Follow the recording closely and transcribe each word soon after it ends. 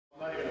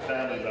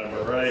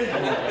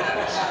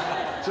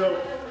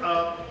So,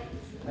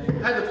 I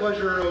had the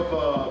pleasure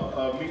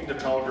of meeting the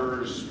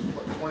Pelgers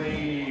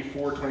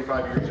 24,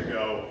 25 years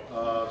ago.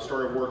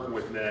 Started working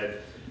with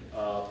Ned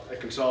at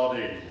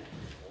Consolidated.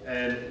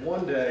 And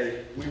one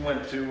day, we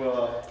went to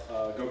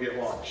go get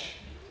lunch.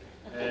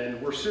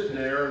 And we're sitting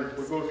there, and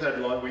we both had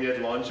lunch. We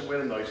had lunch, and we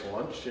had a nice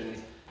lunch. And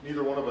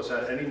neither one of us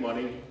had any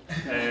money,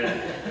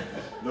 and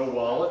no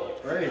wallet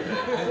or anything.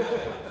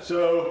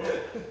 So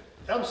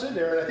I'm sitting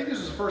there, and I think this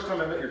is the first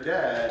time I met your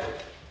dad.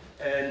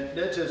 And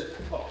Ned says,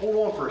 oh, hold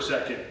on for a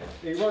second.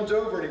 And he runs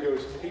over and he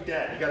goes, hey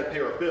Dad, you gotta pay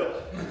our bill.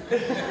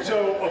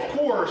 So of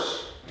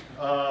course,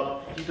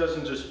 he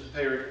doesn't just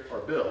pay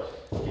our bill.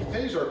 He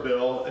pays our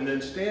bill and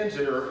then stands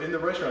there in the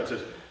restaurant and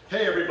says,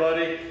 hey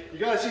everybody, you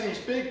gotta see these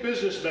big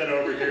businessmen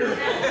over here.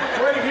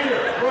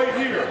 Right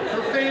here.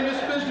 They're famous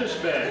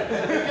businessmen.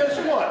 And guess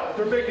what?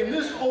 They're making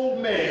this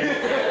old man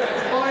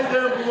buy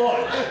them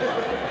lunch.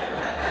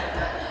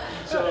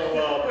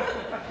 So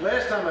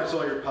last time I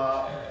saw your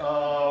pop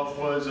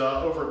was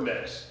over at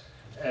Mix,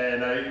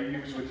 and he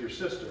was with your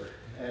sister.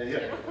 And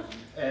yeah,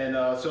 and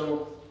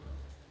so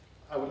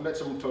I met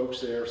some folks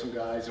there, some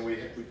guys, and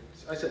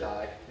I said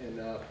hi, and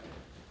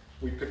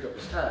we picked up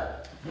his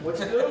tab.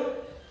 What's he do?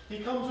 He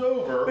comes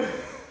over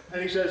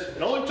and he says,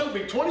 it only took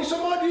me 20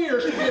 some odd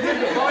years to get him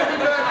to buy me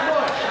back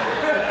lunch.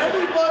 And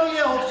everybody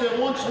else that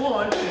wants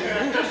lunch,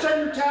 just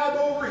send your tab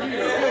over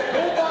here.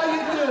 Go buy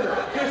you dinner.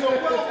 He's a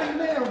wealthy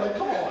man. I'm like,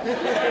 come on.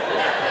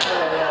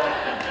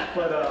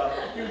 But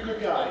he was a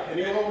good guy. And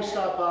he would always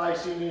stop by,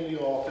 see me in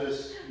the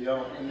office, you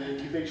know, and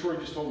he made sure he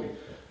just told me,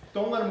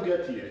 don't let him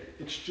get to you.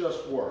 It's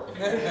just work.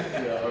 You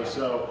know,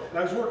 so, and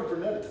I was working for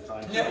Ned at the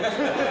time. So, you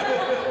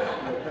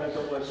know, kind of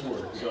don't let us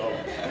work. So,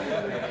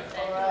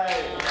 all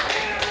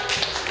right.